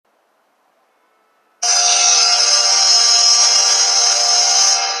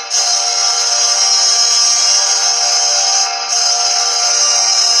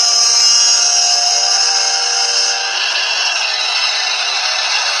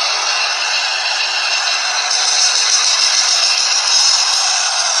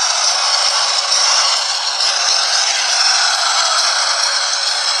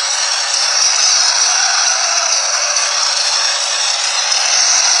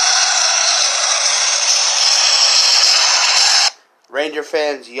Ranger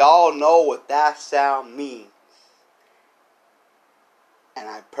fans, y'all know what that sound means. And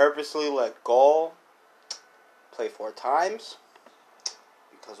I purposely let Gaul play 4 times.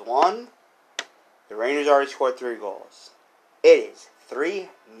 Because 1, the Rangers already scored 3 goals. It is 3-0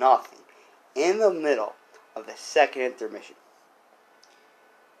 in the middle of the second intermission.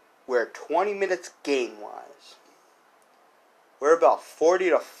 We're 20 minutes game-wise. We're about 40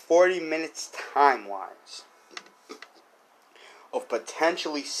 to 40 minutes time-wise of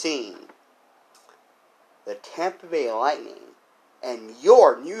potentially seeing the Tampa Bay Lightning and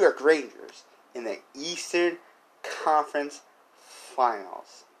your New York Rangers in the Eastern Conference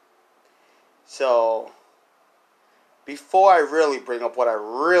Finals. So, before I really bring up what I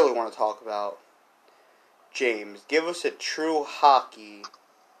really want to talk about, James, give us a true hockey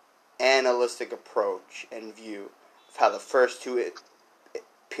analytic approach and view of how the first 2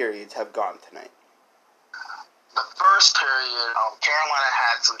 periods have gone tonight. The first period, Carolina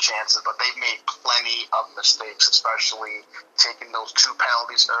had some chances, but they made plenty of mistakes, especially taking those 2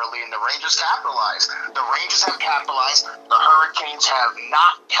 penalties early, and the Rangers capitalized. The Rangers have capitalized. The Hurricanes have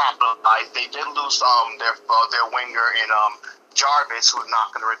not capitalized. They did lose their winger in Jarvis, who's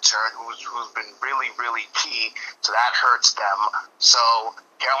not going to return, who's been really, really key, so that hurts them. So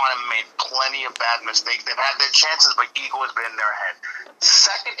Carolina made plenty of bad mistakes. They've had their chances, but ego has been in their head.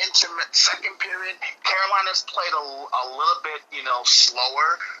 Second period, Carolina's played a little bit, slower.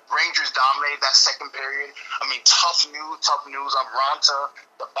 Rangers dominated that second period. I mean, tough news. Ranta,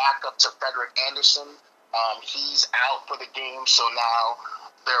 the backup to Frederik Andersen, he's out for the game. So now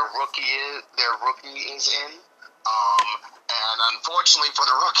their rookie is in. And unfortunately for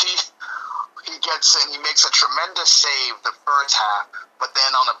the rookie, he gets in. He makes a tremendous save the first half, but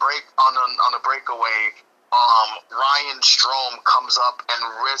then on a breakaway. Ryan Strome comes up and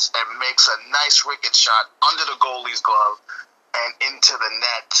makes a nice wicked shot under the goalie's glove and into the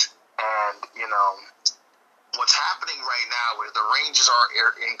net. And, what's happening right now is the Rangers are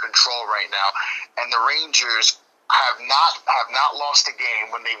in control right now. And the Rangers have not lost a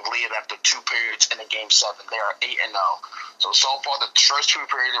game when they've led after 2 periods in a game 7. They are 8-0. So far, the first 2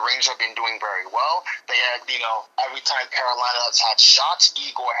 periods, the Rangers have been doing very well. They had, every time Carolina has had shots,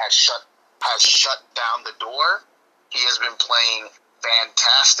 Igor has shut down the door. He has been playing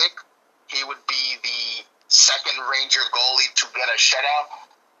fantastic. He would be the second Ranger goalie to get a shutout,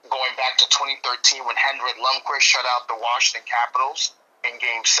 going back to 2013 when Henrik Lundqvist shut out the Washington Capitals in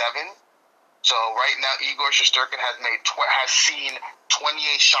Game 7. So right now, Igor Shesterkin has seen 28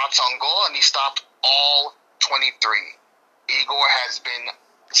 shots on goal, and he stopped all 23. Igor has been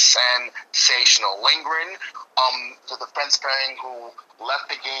sensational. Lindgren, the defense pairing who left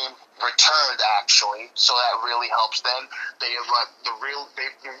the game, returned actually, so that really helps them. They have the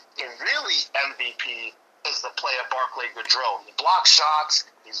really MVP is the player Barclay Goodrow. He blocks shots.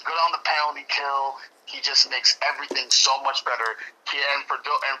 He's good on the penalty kill. He just makes everything so much better. And for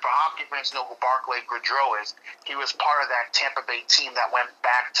hockey fans know who Barclay Goodrow is, he was part of that Tampa Bay team that went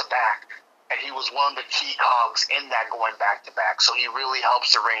back to back. And he was one of the key cogs in that going back-to-back. So he really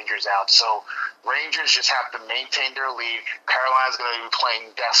helps the Rangers out. So Rangers just have to maintain their lead. Carolina's going to be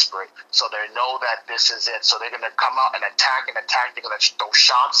playing desperate. So they know that this is it. So they're going to come out and attack. They're going to throw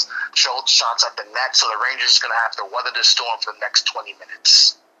shots at the net. So the Rangers are going to have to weather the storm for the next 20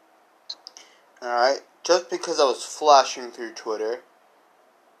 minutes. All right. Just because I was flashing through Twitter,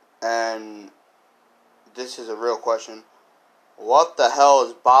 and this is a real question, what the hell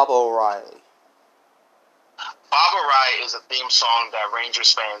is Bob O'Reilly? Bob O'Reilly is a theme song that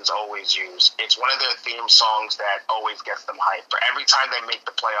Rangers fans always use. It's one of their theme songs that always gets them hyped. For every time they make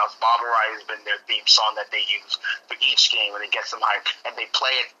the playoffs, Bob O'Reilly has been their theme song that they use for each game, and it gets them hyped. And they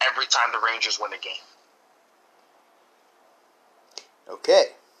play it every time the Rangers win a game.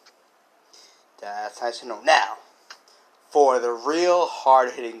 Okay. That's nice to know. Now, for the real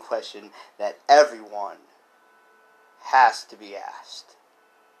hard-hitting question that everyone has to be asked,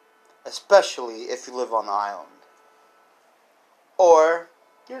 especially if you live on the island, or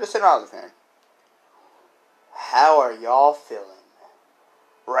you're just an Islander fan. How are y'all feeling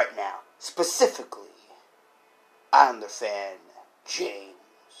right now? Specifically, Islander fan James.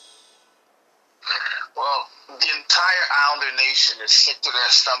 Well, the entire Islander nation is sick to their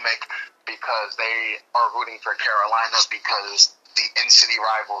stomach because they are rooting for Carolina because the in-city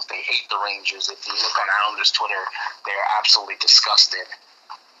rivals, they hate the Rangers. If you look on Islanders' Twitter, they're absolutely disgusted.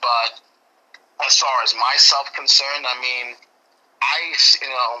 But as far as myself concerned, I mean,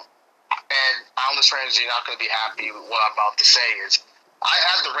 and Islanders fans, you're not going to be happy with what I'm about to say is, I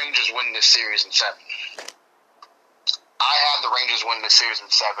had the Rangers win this series in 7.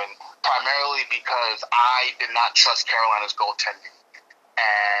 Primarily because I did not trust Carolina's goaltending.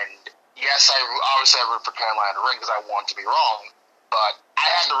 And yes, I root for Carolina to win because I want to be wrong. But I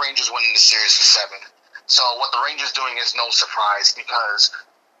had the Rangers winning the series in 7. So what the Rangers doing is no surprise because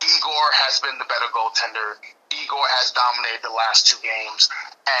Igor has been the better goaltender. Igor has dominated the last 2 games.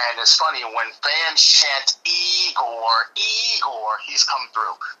 And it's funny, when fans chant Igor, he's come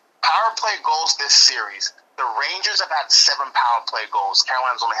through. Power play goals this series, the Rangers have had 7 power play goals.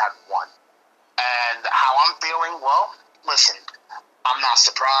 Carolina's only had 1. And how I'm feeling, well, listen, I'm not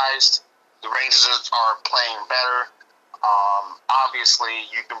surprised. The Rangers are playing better. Obviously,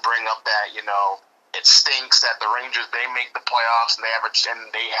 you can bring up that, it stinks that the Rangers, they make the playoffs and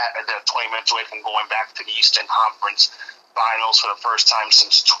they're 20 minutes away from going back to the Eastern Conference Finals for the first time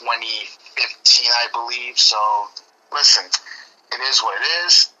since 2015, I believe. So, listen, it is what it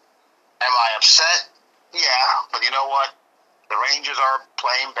is. Am I upset? Yeah, but you know what? The Rangers are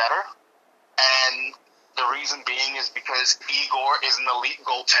playing better, and the reason being is because Igor is an elite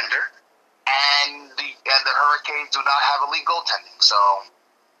goaltender, and the Hurricanes do not have elite goaltending. So,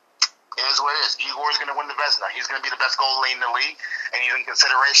 it is what it is. Igor is going to win the Vezina. He's going to be the best goalie in the league, and he's in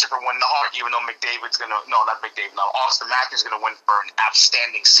consideration for winning the Hart, even though Austin Matthews is going to win for an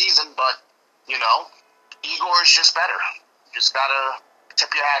outstanding season, but, Igor is just better. Just got to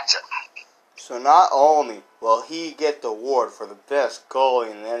tip your hat to him. So not only will he get the award for the best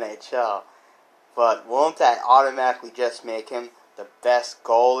goalie in the NHL, but won't that automatically just make him the best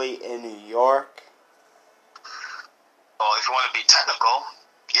goalie in New York? Well, if you want to be technical,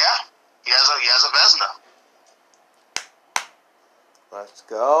 yeah. He has a Vezina. Let's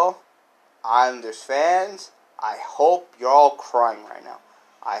go. Islanders fans, I hope you're all crying right now.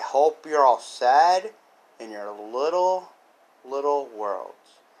 I hope you're all sad in your little worlds.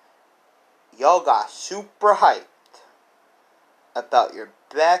 Y'all got super hyped about your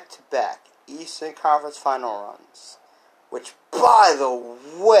back-to-back Eastern Conference Final runs, which, by the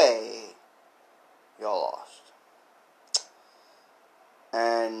way, y'all lost.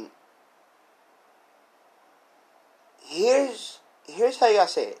 And here's how you gotta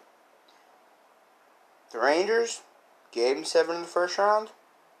say it. The Rangers, Game 7 in the first round,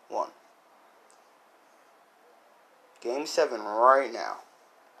 won. Game 7 right now.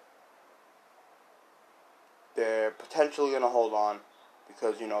 They're potentially going to hold on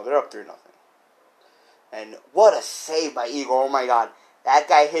because, they're up 3-0. And what a save by Igor. Oh, my God. That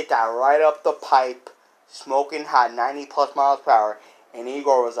guy hit that right up the pipe, smoking hot, 90-plus miles per hour. And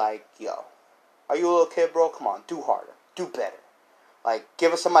Igor was like, yo, are you a little kid, bro? Come on, do harder. Do better. Like,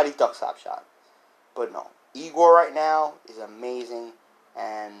 give us somebody duck stop shot. But no. Igor right now is amazing.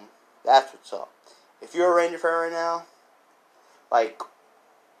 And that's what's up. If you're a Ranger fan right now,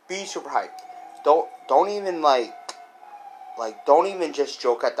 be super hyped. Don't even don't even just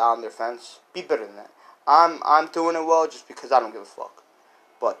joke at the on their fence. Be better than that. I'm doing it well just because I don't give a fuck.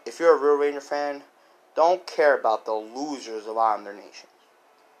 But if you're a real Ranger fan, don't care about the losers of Islander Nations,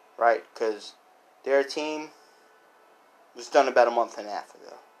 right? Because their team was done about a month and a half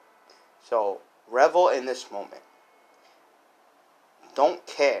ago. So revel in this moment. Don't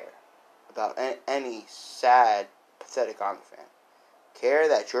care about any sad, pathetic Islander fan. Care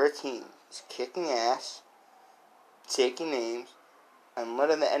that your team is kicking ass, taking names, and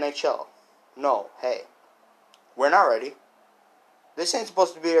letting the NHL know, hey, we're not ready. This ain't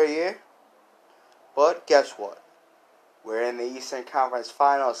supposed to be our year. But guess what? We're in the Eastern Conference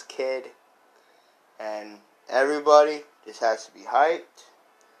Finals, kid. And everybody just has to be hyped.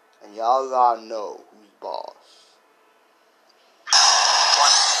 And y'all gotta know who's boss.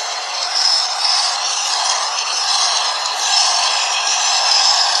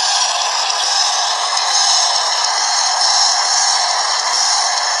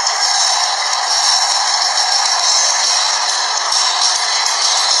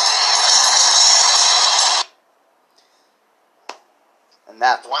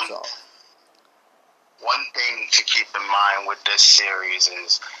 That's what's up. One thing to keep in mind with this series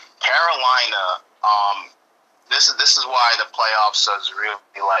is Carolina. This is why the playoffs is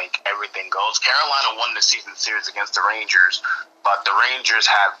really everything goes. Carolina won the season series against the Rangers, but the Rangers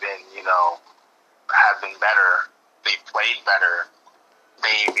have been better. They played better.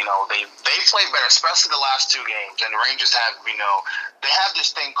 They played better, especially the last 2 games. And the Rangers have they have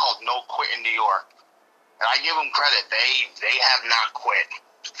this thing called no quit in New York. And I give them credit. They have not quit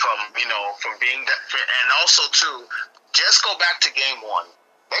from being that. And also, too, just go back to Game 1.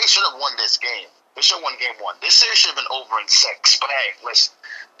 They should have won this game. They should have won Game 1. This series should have been over in 6. But, hey, listen,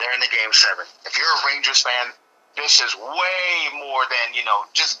 they're in the Game 7. If you're a Rangers fan, this is way more than,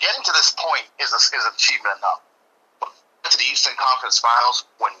 just getting to this point is achievement enough. But to the Eastern Conference Finals,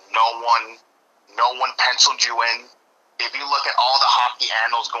 when no one penciled you in, if you look at all the hockey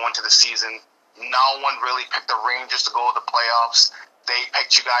annals going to the season, no one really picked the Rangers to go to the playoffs. They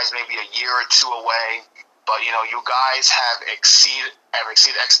picked you guys maybe a year or two away. But, you know, you guys have exceeded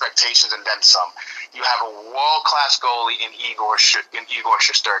expectations and then some. You have a world-class goalie in Igor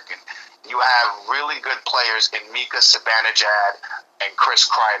Shesterkin. You have really good players in Mika Zibanejad and Chris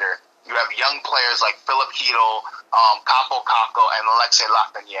Kreider. You have young players like Philip Chytil, Capo Kakko, and Alexei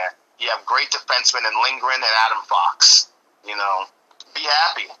Lafreniere. You have great defensemen in Lindgren and Adam Fox. You know, be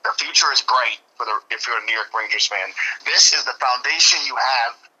happy. The future is bright if you're a New York Rangers fan. This is the foundation you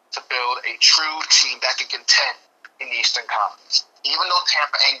have to build a true team that can contend in the Eastern Conference. Even though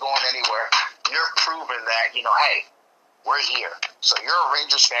Tampa ain't going anywhere, you're proving that, you know, hey, we're here. So you're a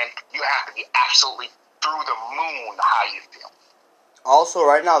Rangers fan. You have to be absolutely through the moon how you feel. Also,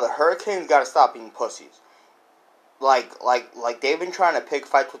 right now, the Hurricanes got to stop being pussies. Like they've been trying to pick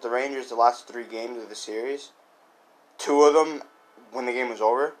fights with the Rangers the last 3 games of the series. 2 of them when the game was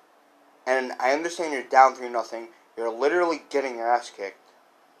over. And I understand you're down 3-0. You're literally getting your ass kicked.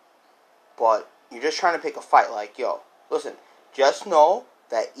 But you're just trying to pick a fight. Like, yo, listen, just know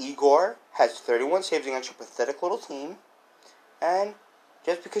that Igor has 31 saves against your pathetic little team. And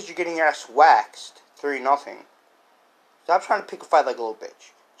just because you're getting your ass waxed 3-0, stop trying to pick a fight like a little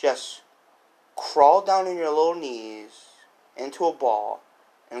bitch. Just crawl down on your little knees into a ball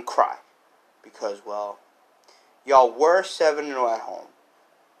and cry. Because, well, y'all were 7-0 at home.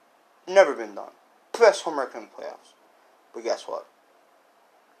 Never been done. Best home record in the playoffs. But guess what?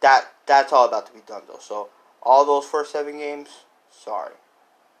 That's all about to be done, though. So, all those first 7 games, sorry.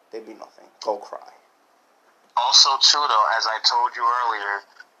 They'd be nothing. Go cry. Also, too, though, as I told you earlier,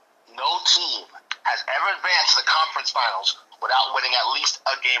 no team has ever advanced to the conference finals without winning at least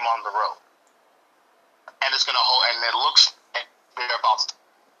a game on the road. And it's going to hold, and it looks they're about to.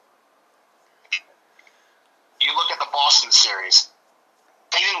 You look at the Boston series,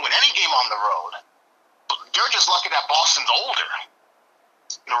 they didn't win any game on the road. They're just lucky that Boston's older.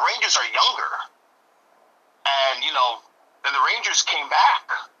 The Rangers are younger. And, you know, then the Rangers came back.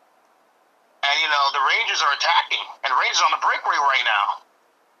 And, you know, the Rangers are attacking. And the Rangers are on the breakaway right now.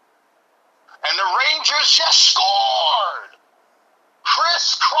 And the Rangers just scored!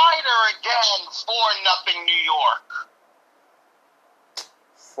 Chris Kreider again, 4-0 New York.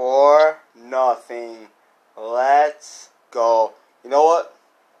 4-0. Let's go. You know what?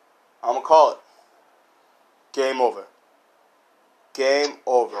 I'm going to call it. Game over. Game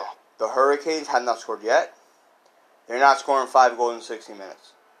over. The Hurricanes have not scored yet. They're not scoring 5 goals in 60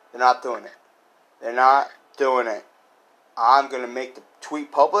 minutes. They're not doing it. They're not doing it. I'm going to make the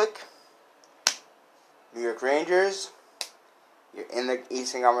tweet public. New York Rangers, you're in the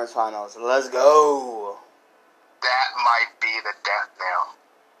Eastern Conference Finals. Let's go. That might be the death knell.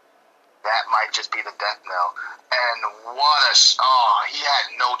 That might just be the death knell. And he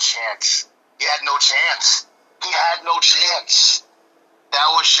had no chance. He had no chance. That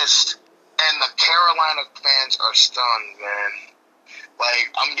was just, and the Carolina fans are stunned, man.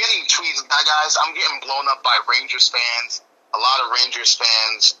 Like, I'm getting tweets, guys, I'm getting blown up by Rangers fans. A lot of Rangers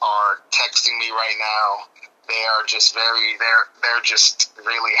fans are texting me right now. They are just they're just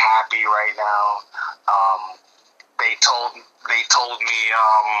really happy right now. They told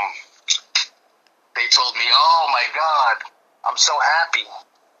me, oh my God, I'm so happy.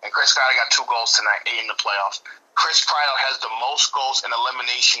 And Chris Kreider got 2 goals tonight, 8 in the playoffs. Chris Kreider has the most goals in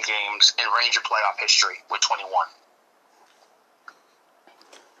elimination games in Ranger playoff history with 21.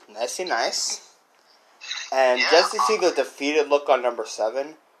 Nice. And yeah, just to see the defeated look on number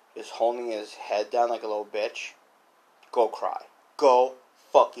 7, just holding his head down like a little bitch, go cry. Go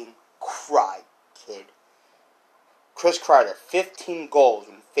fucking cry, kid. Chris Kreider, 15 goals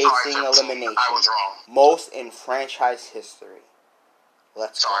when facing elimination. I was wrong. Most in franchise history.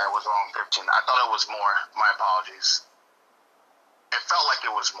 Let's Sorry, I was wrong. 15. I thought it was more. My apologies. It felt like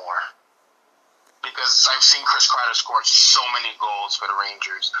it was more. Because I've seen Chris Kreider score so many goals for the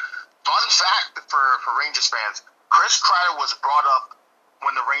Rangers. Fun fact for Rangers fans, Chris Kreider was brought up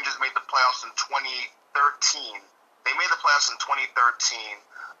when the Rangers made the playoffs in 2013. They made the playoffs in 2013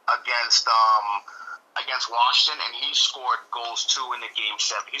 against Washington, and he scored goals too in the Game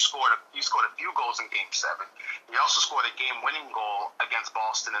 7. He scored a few goals in Game 7. He also scored a game-winning goal against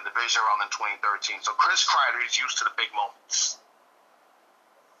Boston in the division round in 2013. So Chris Kreider is used to the big moments.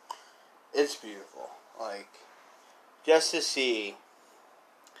 It's beautiful. Like, just to see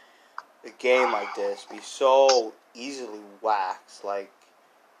a game like this be so easily waxed, like,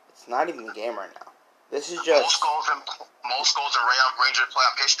 it's not even a game right now. This is just most goals in Ranger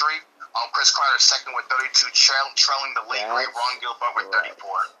playoff history. Chris Kreider second with 32, trailing the late great Ron Gilbert with 34.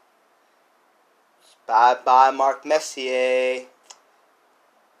 It's Bye-bye, Mark Messier.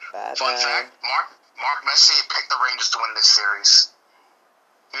 Bye-bye. Fun fact, Mark Messier picked the Rangers to win this series.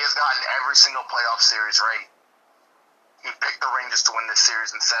 He has gotten every single playoff series right. He picked the Rangers to win this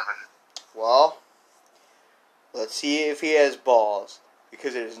series in 7. Well, let's see if he has balls.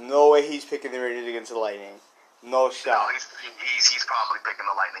 Because there's no way he's picking the Rangers against the Lightning. No shot. No, he's probably picking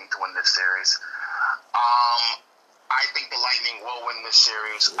the Lightning to win this series. I think the Lightning will win this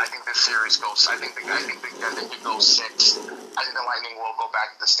series. I think this series goes. I think it goes 6. I think the Lightning will go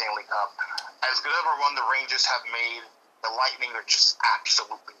back to the Stanley Cup. As good of a run the Rangers have made, the Lightning are just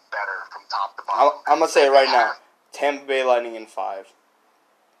absolutely better from top to bottom. I'm gonna say it right now. Tampa Bay Lightning in 5.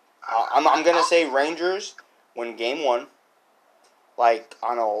 I'm gonna say Rangers win Game 1, like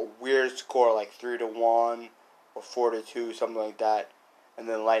on a weird score, like 3-1 or 4-2, something like that, and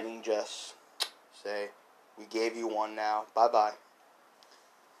then Lightning just say, "We gave you one now. Bye-bye."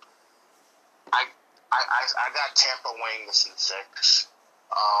 I got Tampa winning this in 6,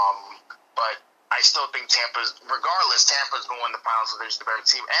 but I still think Tampa's going to the finals. So they're just the better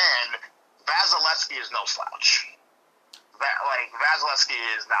team, and Vasilevsky is no slouch. Vasilevsky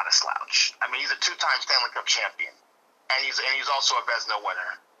is not a slouch. I mean, he's a 2-time Stanley Cup champion, and he's also a Vezina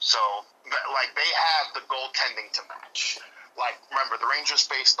winner. So, they have the goaltending to match. Remember, the Rangers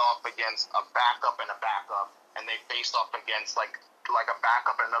faced off against a backup and a backup, and they faced off against like a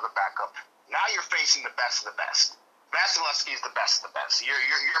backup and another backup. Now you're facing the best of the best. Vasilevsky is the best of the best. You're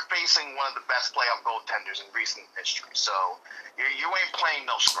facing one of the best playoff goaltenders in recent history. So you ain't playing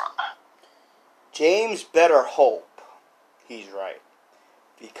no scrub. James better hope he's right,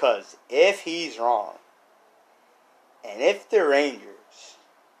 because if he's wrong, and if the Rangers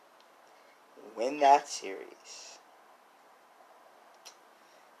win that series,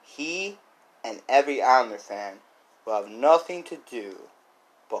 he and every Islander fan will have nothing to do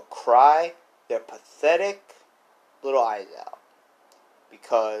but cry their pathetic little eyes out,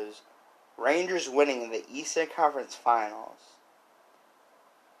 because Rangers winning in the Eastern Conference Finals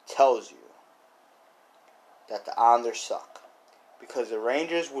tells you that the Islanders suck, because the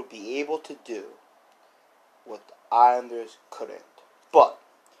Rangers would be able to do what the Islanders couldn't. But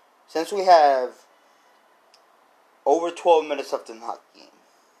since we have over 12 minutes left in the hockey game,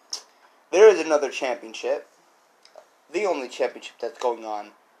 there is another championship, the only championship that's going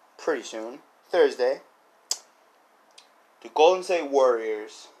on pretty soon, Thursday. The Golden State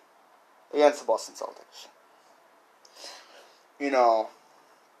Warriors against the Boston Celtics. You know,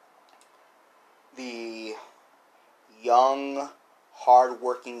 the young,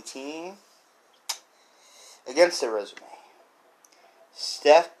 hard-working team against their resume.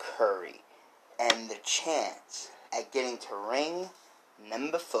 Steph Curry and the chance at getting to ring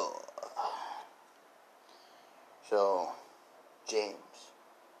number 4. So, James,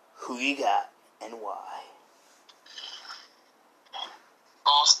 who you got and why?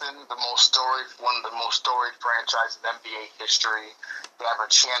 Boston, one of the most storied franchises in NBA history. They have a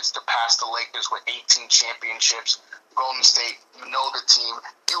chance to pass the Lakers with 18 championships. Golden State, you know the team.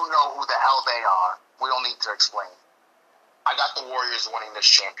 You know who the hell they are. We don't need to explain. I got the Warriors winning this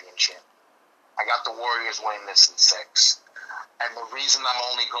championship. I got the Warriors winning this in 6. And the reason I'm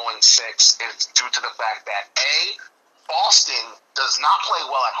only going 6 is due to the fact that, A, Boston does not play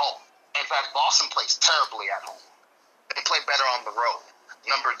well at home. In fact, Boston plays terribly at home. They play better on the road.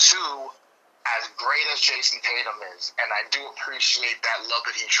 Number 2, as great as Jason Tatum is, and I do appreciate that love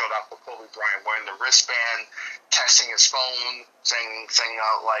that he showed out for Kobe Bryant, wearing the wristband, texting his phone, saying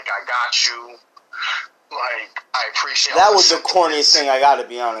I got you. I appreciate that. Was the corniest thing, I gotta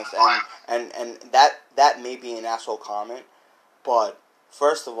be honest. And that may be an asshole comment, but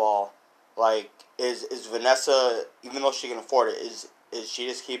first of all, is Vanessa, even though she can afford it, is she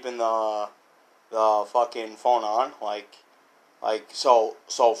just keeping the fucking phone on?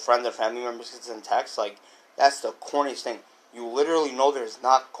 So friends and family members can send texts? That's the corniest thing. You literally know there's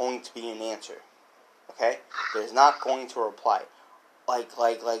not going to be an answer. Okay? There's not going to reply.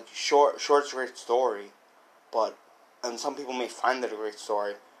 Short's a great story, and some people may find it a great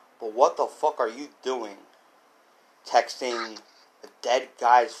story, but what the fuck are you doing texting a dead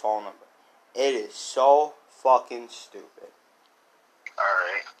guy's phone number? It is so fucking stupid.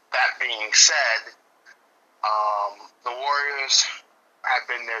 Alright. That being said, the Warriors have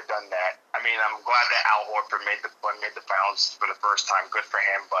been there, done that. I mean, I'm glad that Al Horford made the finals for the first time. Good for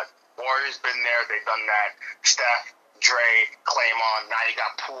him. But Warriors been there, they've done that. Steph, Dre, Claymon. Now you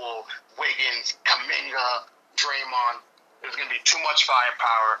got Poole, Wiggins, Kuminga, Draymond. There's going to be too much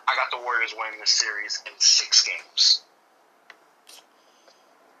firepower. I got the Warriors winning this series in 6 games.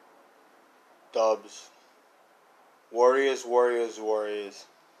 Dubs. Warriors.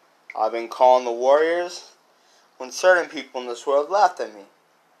 I've been calling the Warriors when certain people in this world laughed at me.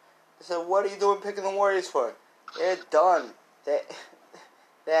 They said, what are you doing picking the Warriors for? They're done. They're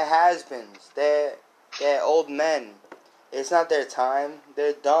has-beens. They're old men. It's not their time.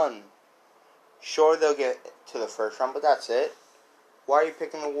 They're done. Sure, they'll get to the first round, but that's it. Why are you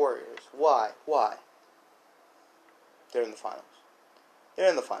picking the Warriors? Why? They're in the finals.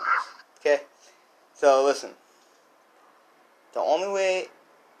 Okay? So, listen.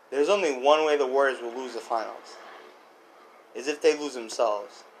 There's only one way the Warriors will lose the finals. Is if they lose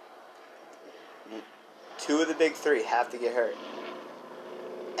themselves. Two of the big three have to get hurt.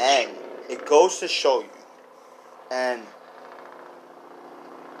 And it goes to show you. And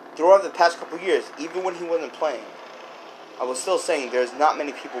throughout the past couple of years, even when he wasn't playing, I was still saying there's not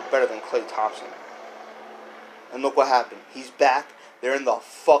many people better than Klay Thompson. And look what happened. He's back. They're in the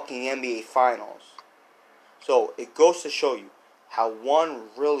fucking NBA Finals. So it goes to show you how one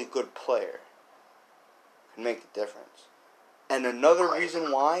really good player can make the difference. And another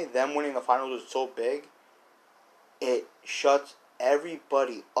reason why them winning the finals was so big, it shuts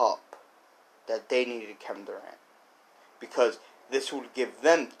everybody up that they needed Kevin Durant. Because this would give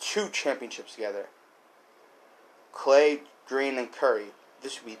them 2 championships together. Klay, Green, and Curry.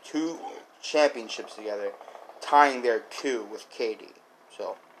 This would be 2 championships together, tying their 2 with KD.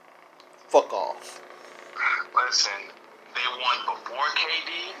 So, fuck off. Listen, they won before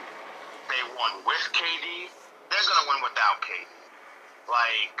KD. They won with KD. They're going to win without KD.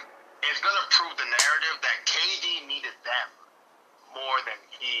 Like, it's going to prove the narrative that KD needed them more than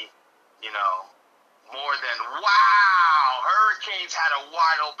he, more than, wow, Hurricanes had a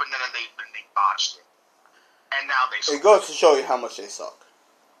wide open and they botched it. And now they scored. It goes to show you how much they suck.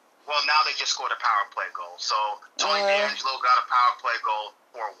 Well, now they just scored a power play goal. So, Tony D'Angelo got a power play goal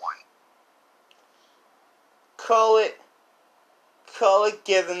for 1. Call it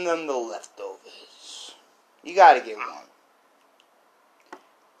giving them the leftovers. You gotta give one.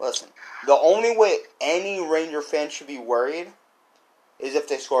 Listen, the only way any Ranger fan should be worried is if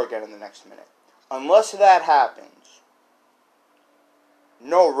they score again in the next minute. Unless that happens,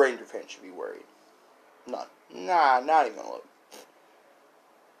 no Ranger fan should be worried. None. Nah, not even a little.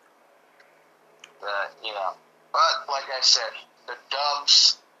 But like I said, the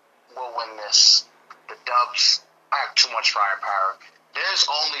Dubs will win this. The Dubs have too much firepower. There's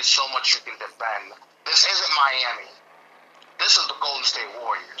only so much you can defend. This isn't Miami. This is the Golden State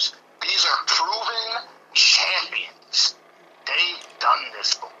Warriors. These are proven champions. They've done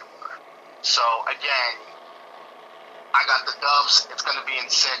this before. So, again, I got the Dubs. It's going to be in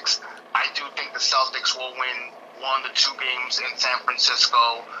 6. I do think the Celtics will win 1 to 2 games in San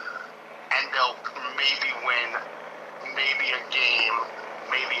Francisco, and they'll maybe win a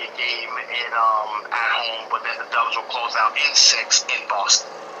game in at home, but then the Dubs will close out in 6 in Boston.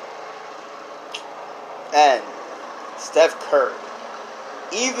 And Steph Curry,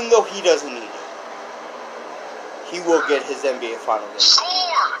 even though he doesn't need it, he will get his NBA Finals.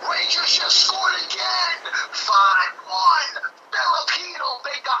 Score! Rangers just scored again! 5-1! Filipino,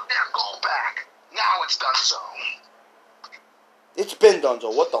 they got their goal back. Now it's Dunzo. It's been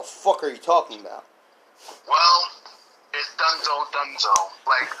Dunzo. What the fuck are you talking about? Well, it's Dunzo.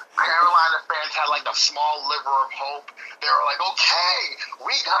 Like, Carolina fans had like a small sliver of hope. They were like, okay,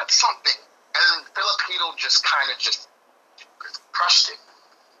 we got something. And Filipino just kind of crushed it.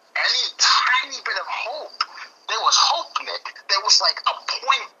 Any tiny bit of hope. There was hope, Nick. There was like a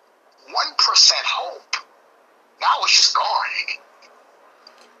 0.1% hope. Now it's just gone.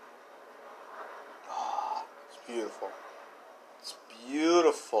 Oh, it's beautiful. It's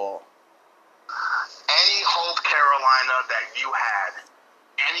beautiful. Any hope, Carolina, that you had,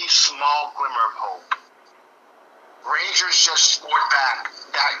 any small glimmer of hope, Rangers just scored back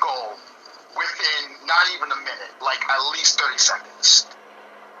that goal within not even a minute, like at least 30 seconds.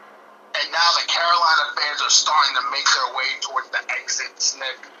 And now the Carolina fans are starting to make their way towards the exits,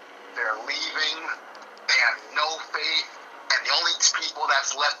 Nick. They're leaving. They have no faith. And the only people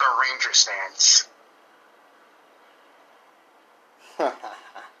that's left are Ranger stands. They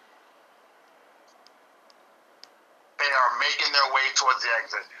are making their way towards the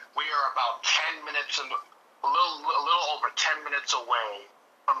exit. We are about 10 minutes, a little over 10 minutes away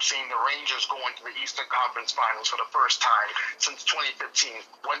from seeing the Rangers go into the Eastern Conference Finals for the first time since 2015,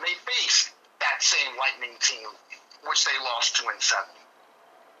 when they faced that same Lightning team, which they lost 2-7.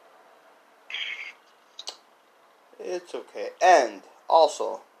 It's okay. And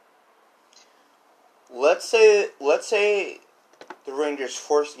also, let's say the Rangers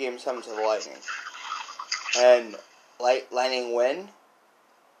force Game 7 to the Lightning, and Lightning win.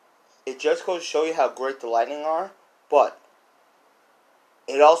 It just goes to show you how great the Lightning are, but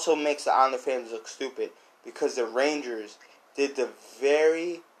it also makes the Islander fans look stupid because the Rangers did the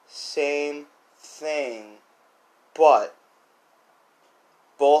very same thing, but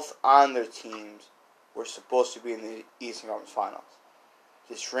both on their teams were supposed to be in the Eastern Conference Finals.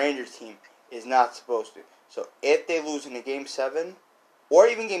 This Rangers team is not supposed to. So if they lose in a Game 7, or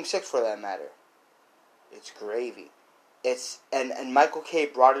even Game 6 for that matter, it's gravy. And Michael Kay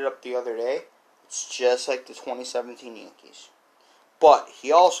brought it up the other day. It's just like the 2017 Yankees. But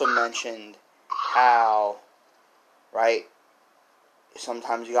he also mentioned how, right,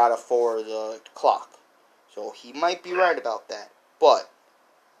 sometimes you gotta forward the clock. So he might be right about that. But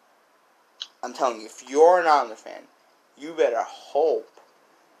I'm telling you, if you're an Islander fan, you better hope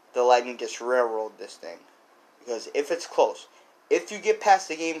the Lightning just railroad this thing. Because if it's close, if you get past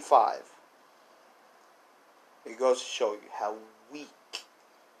the Game 5, it goes to show you how weak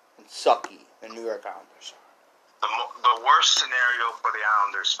and sucky the New York Islanders are. The worst scenario for the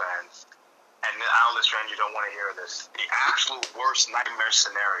Islanders fans, and the Islanders fans, you don't want to hear this, the absolute worst nightmare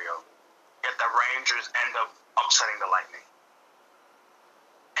scenario, yet the Rangers end up upsetting the Lightning.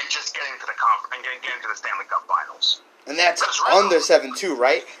 And just getting to the conference, and getting to the Stanley Cup Finals. And that's under 7 too,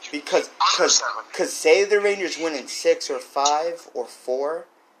 right? Because say the Rangers win in 6 or 5 or 4,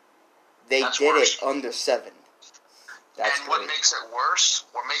 they did it under 7. That's and what makes it worse,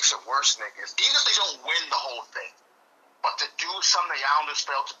 Nick, is even if they don't win the whole thing, but to do something the Islanders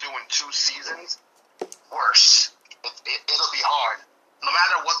failed to do in 2 seasons, worse. It'll be hard. No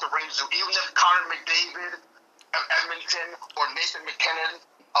matter what the Rangers do, even if Connor McDavid of Edmonton or Nathan McKinnon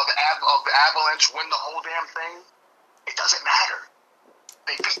of the Avalanche win the whole damn thing, it doesn't matter.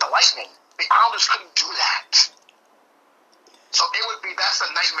 They beat the Lightning. The Islanders couldn't do that. So that's a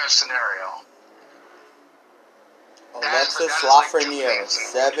nightmare scenario. Alexis Lafreniere,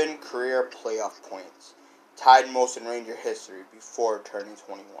 7 career playoff points. Tied most in Ranger history before turning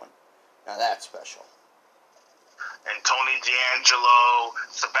 21. Now that's special. And Tony DeAngelo,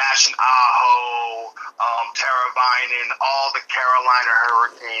 Sebastian Aho, Teravainen, all the Carolina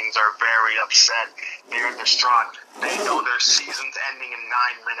Hurricanes are very upset. They're distraught. They know their season's ending in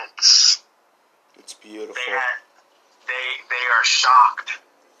 9 minutes. It's beautiful. They are shocked.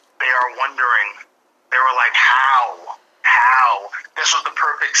 They are wondering. They were like, how? This was the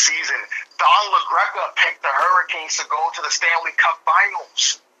perfect season. Don LaGreca picked the Hurricanes to go to the Stanley Cup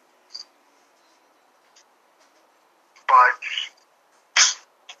Finals. But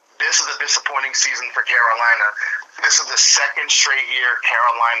this is a disappointing season for Carolina. This is the second straight year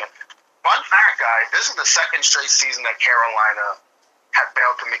Carolina. Fun fact, guys, this is the second straight season that Carolina had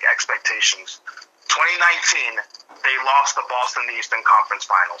failed to meet expectations. 2019, they lost to Boston in the Eastern Conference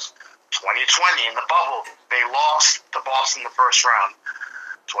Finals. 2020, in the bubble, they lost to Boston in the first round.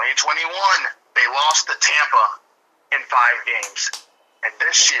 2021, they lost to Tampa in 5 games. And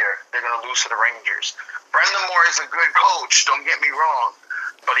this year, they're going to lose to the Rangers. Brendan Moore is a good coach, don't get me wrong,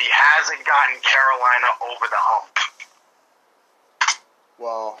 but he hasn't gotten Carolina over the hump.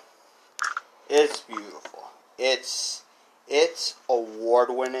 Well, it's beautiful. It's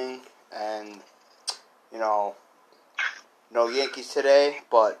award-winning, and, no Yankees today,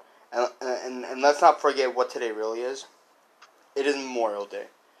 but, and let's not forget what today really is. It is Memorial Day.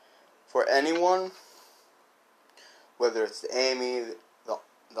 For anyone, whether it's the Army,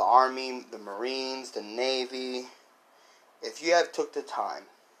 the Army, the Marines, the Navy, if you have took the time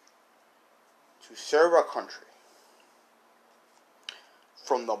to serve our country,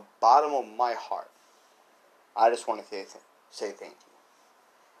 from the bottom of my heart, I just want to say thank you.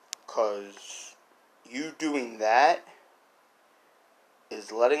 Because you doing that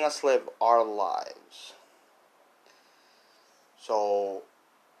is letting us live our lives. So,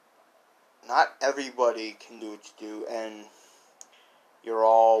 not everybody can do what you do, and you're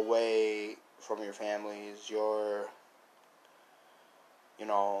all away from your families, so you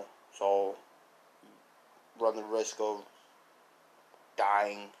run the risk of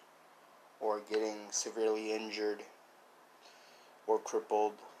dying or getting severely injured or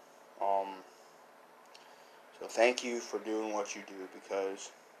crippled. So thank you for doing what you do,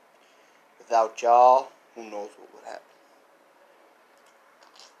 because without y'all, who knows what would happen.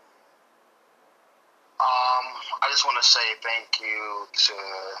 I just want to say thank you to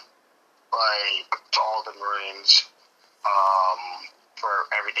all the Marines for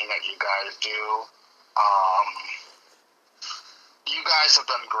everything that you guys do. You guys have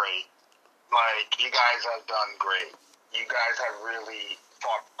done great. You guys have done great. You guys have really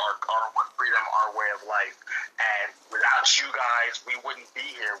fought our freedom, our way of life. And without you guys, we wouldn't be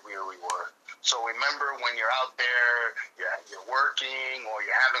here where we were. So remember, when you're out there, you're working or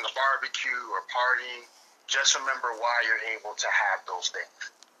you're having a barbecue or partying, just remember why you're able to have those things.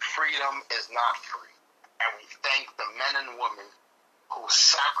 Freedom is not free. And we thank the men and women who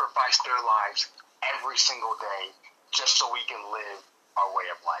sacrifice their lives every single day just so we can live our way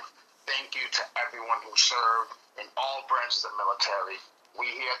of life. Thank you to everyone who served in all branches of the military.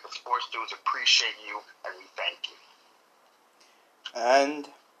 We here at the Sports Dudes appreciate you, and we thank you. And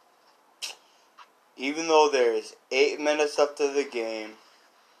even though there is 8 minutes left of the game,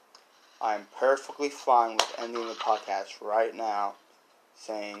 I'm perfectly fine with ending the podcast right now,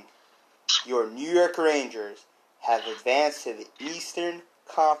 saying your New York Rangers have advanced to the Eastern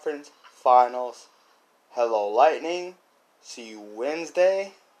Conference Finals. Hello, Lightning. See you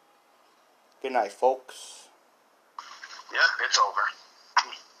Wednesday. Good night, folks. Yeah, it's over.